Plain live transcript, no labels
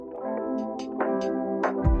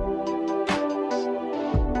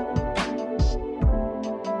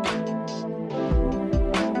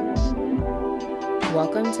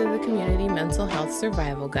Welcome to the Community Mental Health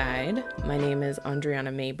Survival Guide. My name is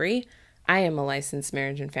Andriana Mabry. I am a licensed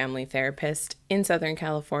marriage and family therapist in Southern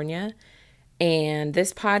California, and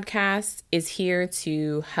this podcast is here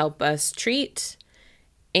to help us treat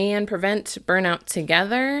and prevent burnout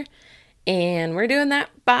together, and we're doing that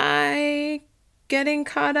by getting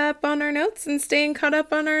caught up on our notes and staying caught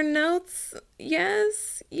up on our notes.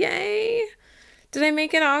 Yes, yay! Did I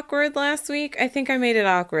make it awkward last week? I think I made it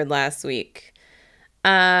awkward last week.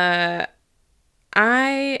 I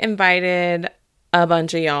invited a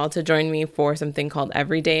bunch of y'all to join me for something called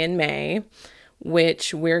Every Day in May,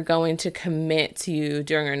 which we're going to commit to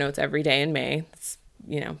doing our notes every day in May. It's,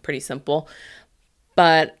 pretty simple.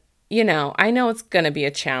 But, I know it's going to be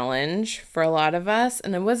a challenge for a lot of us,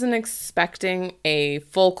 and I wasn't expecting a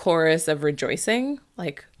full chorus of rejoicing.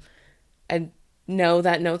 Like, I know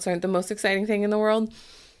that notes aren't the most exciting thing in the world.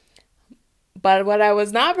 But what I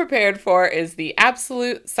was not prepared for is the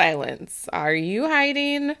absolute silence. Are you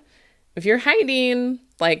hiding? If you're hiding,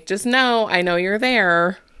 just know, I know you're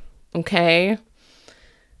there. Okay?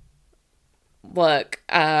 Look,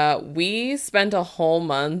 we spent a whole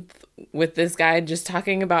month with this guy just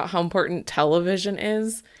talking about how important television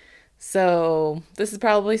is. So this is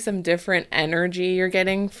probably some different energy you're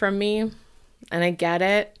getting from me. And I get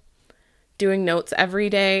it. Doing notes every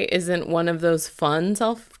day isn't one of those fun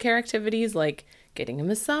self-care activities like getting a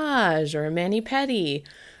massage or a mani-pedi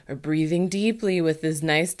or breathing deeply with this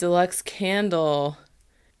nice deluxe candle.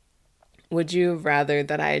 Would you have rather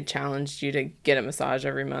that I had challenged you to get a massage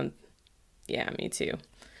every month? Yeah, me too.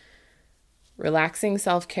 Relaxing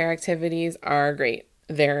self-care activities are great.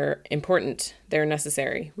 They're important. They're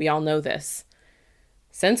necessary. We all know this.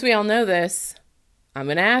 Since we all know this, I'm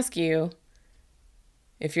going to ask you,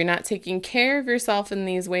 if you're not taking care of yourself in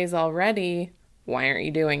these ways already, why aren't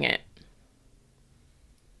you doing it?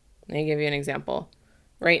 Let me give you an example.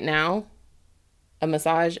 Right now, a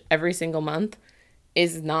massage every single month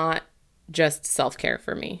is not just self-care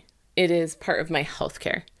for me. It is part of my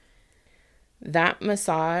healthcare. That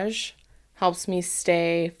massage helps me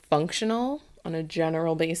stay functional on a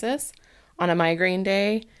general basis on a migraine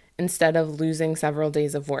day instead of losing several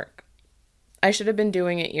days of work. I should have been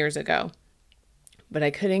doing it years ago. But I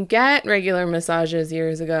couldn't get regular massages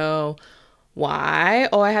years ago. Why?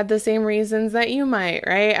 Oh, I had the same reasons that you might,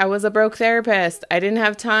 right? I was a broke therapist. I didn't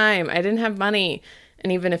have time. I didn't have money.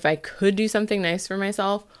 And even if I could do something nice for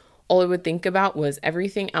myself, all I would think about was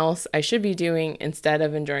everything else I should be doing instead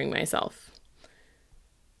of enjoying myself.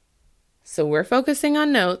 So we're focusing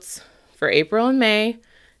on notes for April and May,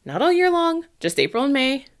 not all year long, just April and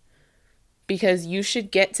May, because you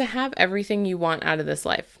should get to have everything you want out of this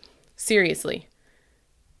life. Seriously.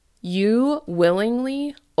 You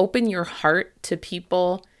willingly open your heart to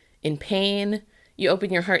people in pain. You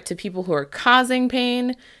open your heart to people who are causing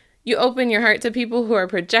pain. You open your heart to people who are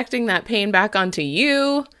projecting that pain back onto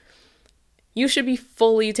you. You should be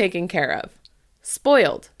fully taken care of,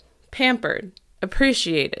 spoiled, pampered,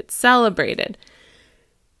 appreciated, celebrated.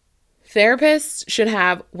 Therapists should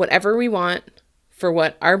have whatever we want for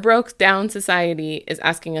what our broke down society is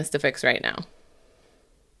asking us to fix right now.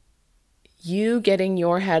 You getting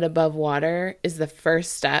your head above water is the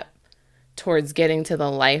first step towards getting to the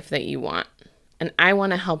life that you want. And I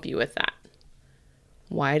want to help you with that.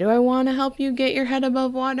 Why do I want to help you get your head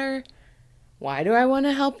above water? Why do I want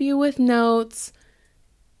to help you with notes?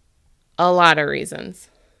 A lot of reasons.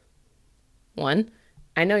 One,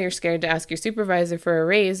 I know you're scared to ask your supervisor for a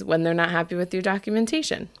raise when they're not happy with your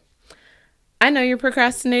documentation. I know you're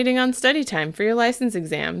procrastinating on study time for your license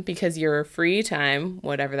exam because your free time,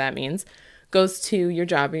 whatever that means, goes to your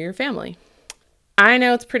job or your family. I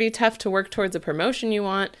know it's pretty tough to work towards a promotion you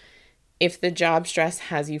want if the job stress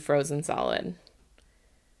has you frozen solid.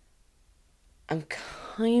 I'm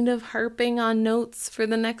kind of harping on notes for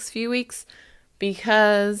the next few weeks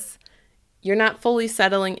because you're not fully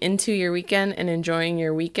settling into your weekend and enjoying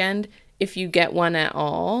your weekend if you get one at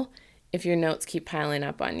all, if your notes keep piling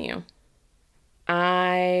up on you.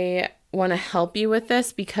 I want to help you with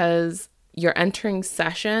this because you're entering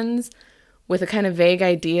sessions with a kind of vague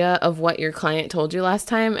idea of what your client told you last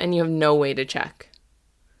time, and you have no way to check.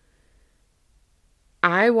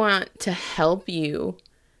 I want to help you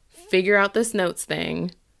figure out this notes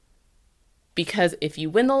thing because if you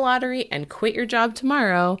win the lottery and quit your job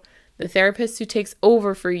tomorrow, the therapist who takes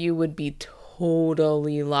over for you would be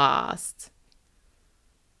totally lost.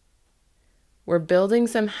 We're building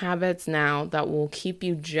some habits now that will keep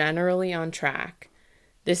you generally on track.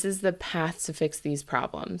 This is the path to fix these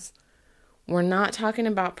problems. We're not talking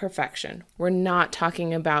about perfection. We're not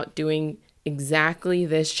talking about doing exactly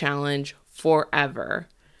this challenge forever.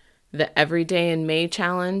 The Everyday in May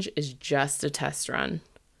challenge is just a test run.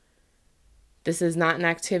 This is not an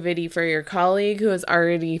activity for your colleague who has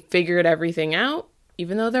already figured everything out,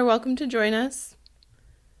 even though they're welcome to join us.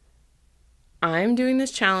 I'm doing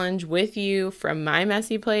this challenge with you from my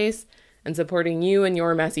messy place and supporting you in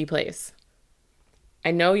your messy place.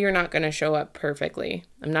 I know you're not going to show up perfectly.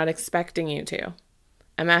 I'm not expecting you to.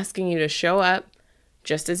 I'm asking you to show up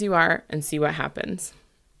just as you are and see what happens.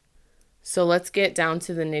 So let's get down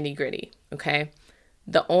to the nitty-gritty, okay?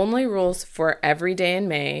 The only rules for every day in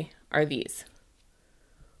May are these.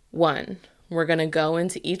 1, we're going to go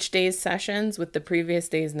into each day's sessions with the previous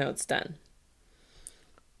day's notes done.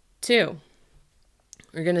 2,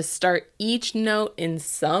 we're going to start each note in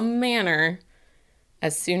some manner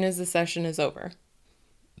as soon as the session is over.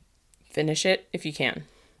 Finish it if you can.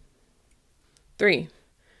 3,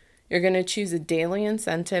 you're going to choose a daily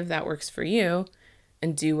incentive that works for you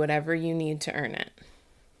and do whatever you need to earn it.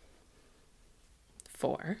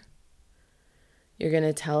 4, you're going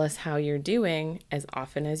to tell us how you're doing as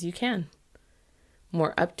often as you can.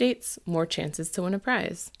 More updates, more chances to win a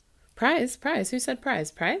prize. Prize? Who said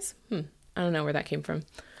prize? Prize? I don't know where that came from.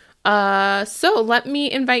 So let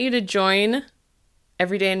me invite you to join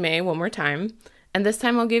Every Day in May one more time. And this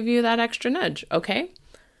time I'll give you that extra nudge, okay?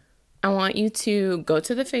 I want you to go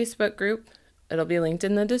to the Facebook group. It'll be linked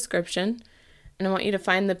in the description. And I want you to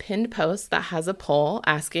find the pinned post that has a poll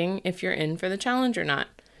asking if you're in for the challenge or not.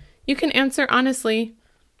 You can answer honestly,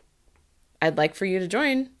 I'd like for you to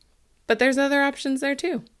join, but there's other options there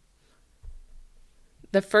too.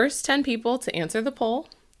 The first 10 people to answer the poll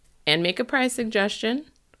and make a prize suggestion,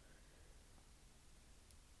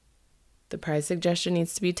 the prize suggestion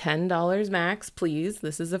needs to be $10 max, please.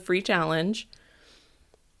 This is a free challenge.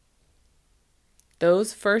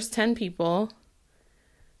 Those first 10 people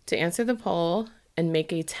to answer the poll and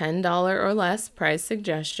make a $10 or less prize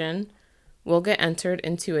suggestion will get entered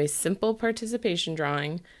into a simple participation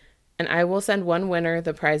drawing, and I will send one winner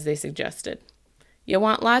the prize they suggested. You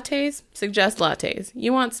want lattes? Suggest lattes.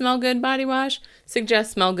 You want smell good body wash?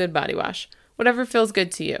 Suggest smell good body wash. Whatever feels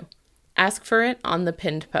good to you. Ask for it on the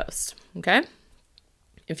pinned post, okay?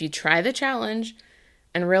 If you try the challenge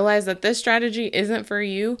and realize that this strategy isn't for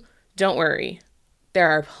you, don't worry. There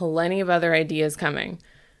are plenty of other ideas coming.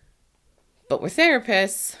 But we're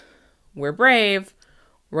therapists. We're brave.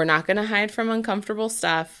 We're not going to hide from uncomfortable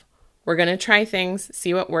stuff. We're going to try things,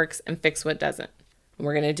 see what works, and fix what doesn't. And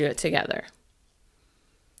we're going to do it together.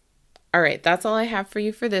 All right, that's all I have for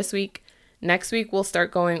you for this week. Next week, we'll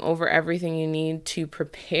start going over everything you need to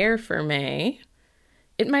prepare for May.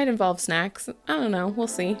 It might involve snacks. I don't know. We'll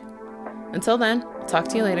see. Until then, talk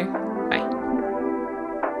to you later.